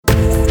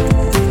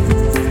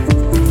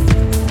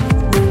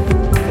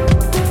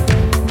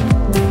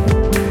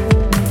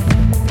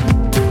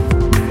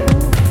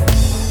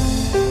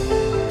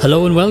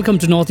Hello and welcome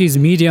to Northeast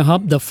Media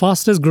Hub, the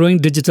fastest growing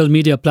digital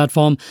media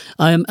platform.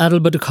 I am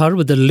Adalbert Khar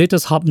with the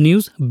latest Hub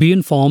news. Be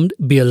informed,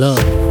 be alert.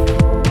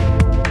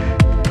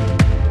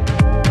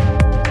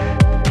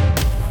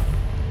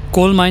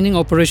 Coal mining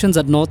operations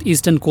at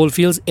Northeastern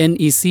Coalfields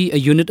NEC, a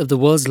unit of the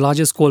world's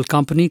largest coal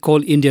company,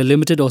 Coal India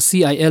Limited or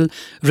CIL,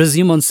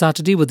 resume on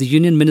Saturday with the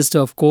Union Minister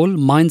of Coal,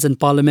 Mines and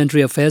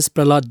Parliamentary Affairs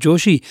Prahlad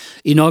Joshi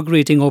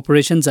inaugurating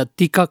operations at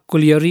Tikak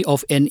Colliery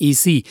of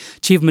NEC.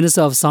 Chief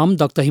Minister of Assam,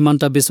 Dr.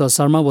 Himanta Biswa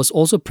Sarma, was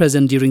also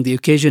present during the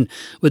occasion.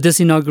 With this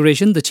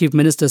inauguration, the Chief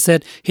Minister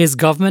said his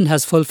government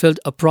has fulfilled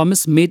a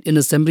promise made in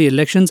Assembly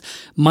elections.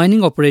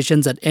 Mining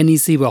operations at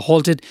NEC were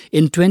halted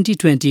in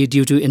 2020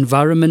 due to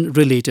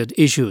environment-related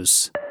issues.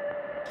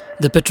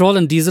 The petrol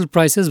and diesel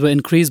prices were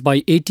increased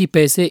by 80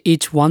 paise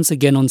each once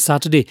again on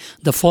Saturday,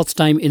 the fourth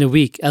time in a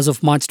week. As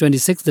of March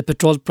 26, the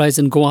petrol price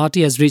in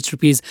Guwahati has reached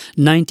Rs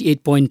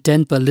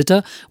 98.10 per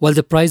litre, while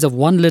the price of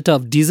 1 litre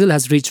of diesel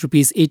has reached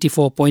Rs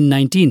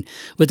 84.19.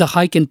 With a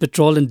hike in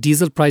petrol and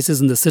diesel prices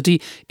in the city,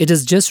 it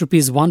is just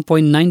Rs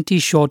 1.90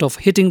 short of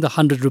hitting the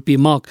 100 rupee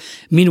mark.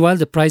 Meanwhile,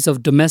 the price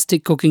of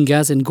domestic cooking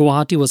gas in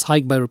Guwahati was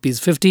hiked by Rs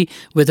 50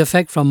 with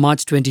effect from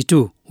March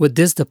 22. With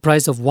this, the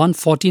price of one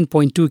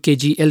 14.2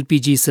 kg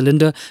LPG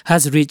cylinder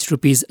has reached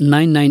Rs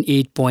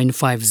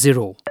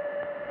 998.50.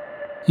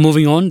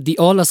 Moving on, the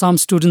All Assam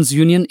Students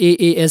Union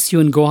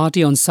AASU in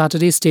Guwahati on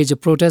Saturday staged a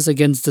protest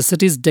against the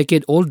city's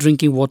decade-old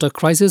drinking water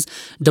crisis,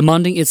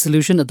 demanding its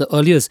solution at the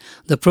earliest.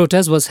 The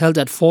protest was held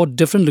at 4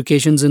 different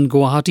locations in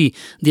Guwahati.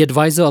 The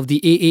advisor of the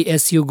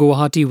AASU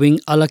Guwahati wing,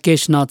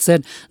 Alakesh Nath,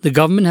 said the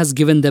government has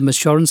given them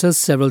assurances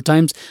several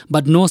times,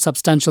 but no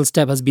substantial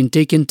step has been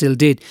taken till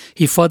date.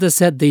 He further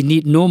said they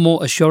need no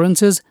more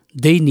assurances,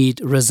 they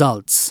need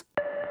results.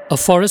 A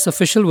forest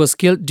official was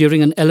killed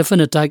during an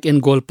elephant attack in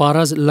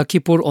Golpara's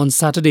Lakhipur on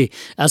Saturday.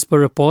 As per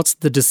reports,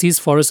 the deceased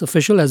forest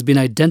official has been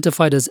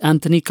identified as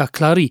Anthony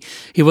Kaklari.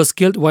 He was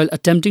killed while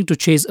attempting to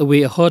chase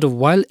away a herd of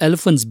wild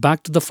elephants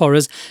back to the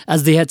forest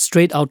as they had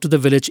strayed out to the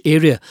village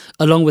area.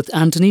 Along with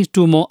Anthony,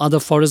 2 more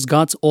other forest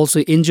guards also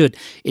injured.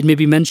 It may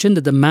be mentioned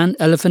that the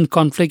man-elephant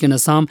conflict in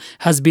Assam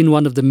has been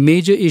one of the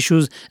major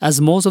issues,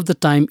 as most of the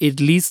time it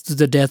leads to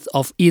the death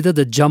of either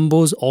the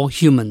jumbos or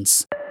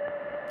humans.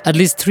 At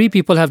least 3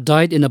 people have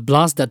died in a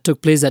blast that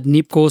took place at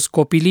NIPCO's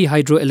Kopili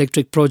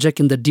hydroelectric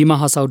project in the Dima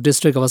Hasao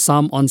district of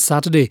Assam on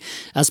Saturday.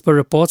 As per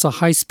reports, a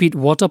high-speed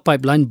water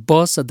pipeline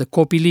burst at the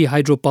Kopili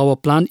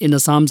hydropower plant in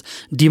Assam's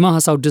Dima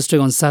Hasao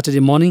district on Saturday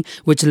morning,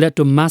 which led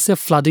to massive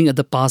flooding at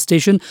the power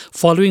station,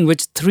 following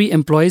which 3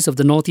 employees of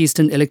the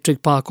Northeastern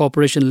Electric Power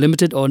Corporation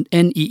Limited or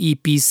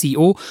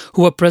NEEPCO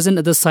who were present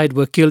at the site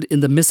were killed in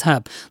the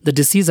mishap. The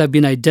deceased have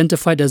been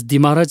identified as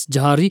Dimaraj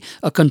Jahari,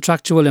 a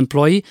contractual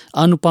employee,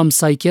 Anupam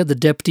Saikia, the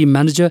deputy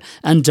manager,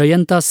 and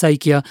Jayanta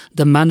Saikia,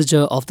 the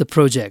manager of the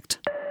project.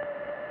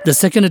 The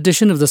second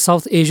edition of the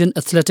South Asian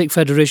Athletic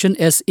Federation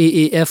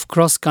SAAF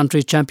Cross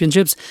Country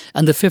Championships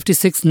and the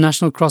 56th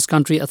National Cross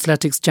Country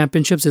Athletics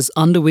Championships is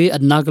underway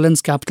at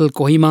Nagaland's capital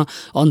Kohima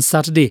on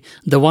Saturday.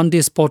 The one-day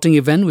sporting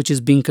event, which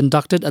is being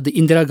conducted at the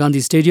Indira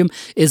Gandhi Stadium,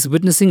 is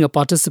witnessing a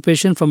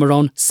participation from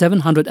around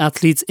 700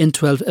 athletes in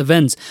 12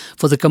 events.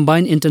 For the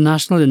combined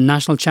international and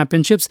national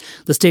championships,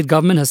 the state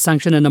government has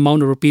sanctioned an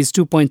amount of Rs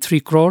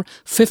 2.3 crore,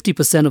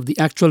 50% of the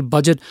actual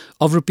budget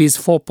of Rs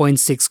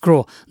 4.6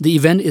 crore. The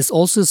event is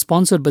also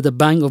sponsored by the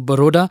Bank of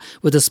Baroda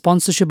with a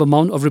sponsorship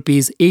amount of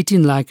Rs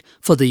 18 lakh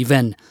for the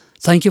event.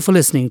 Thank you for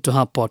listening to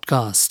Hub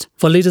Podcast.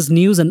 For latest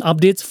news and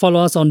updates,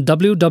 follow us on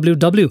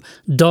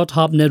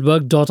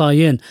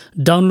www.hubnetwork.in.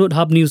 Download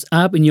Hub News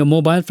app in your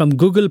mobile from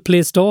Google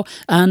Play Store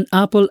and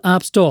Apple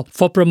App Store.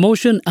 For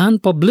promotion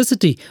and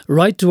publicity,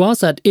 write to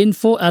us at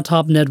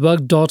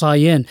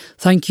info@hubnetwork.in.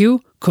 Thank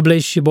you. Kublai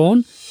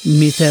Shibon,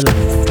 Mithel.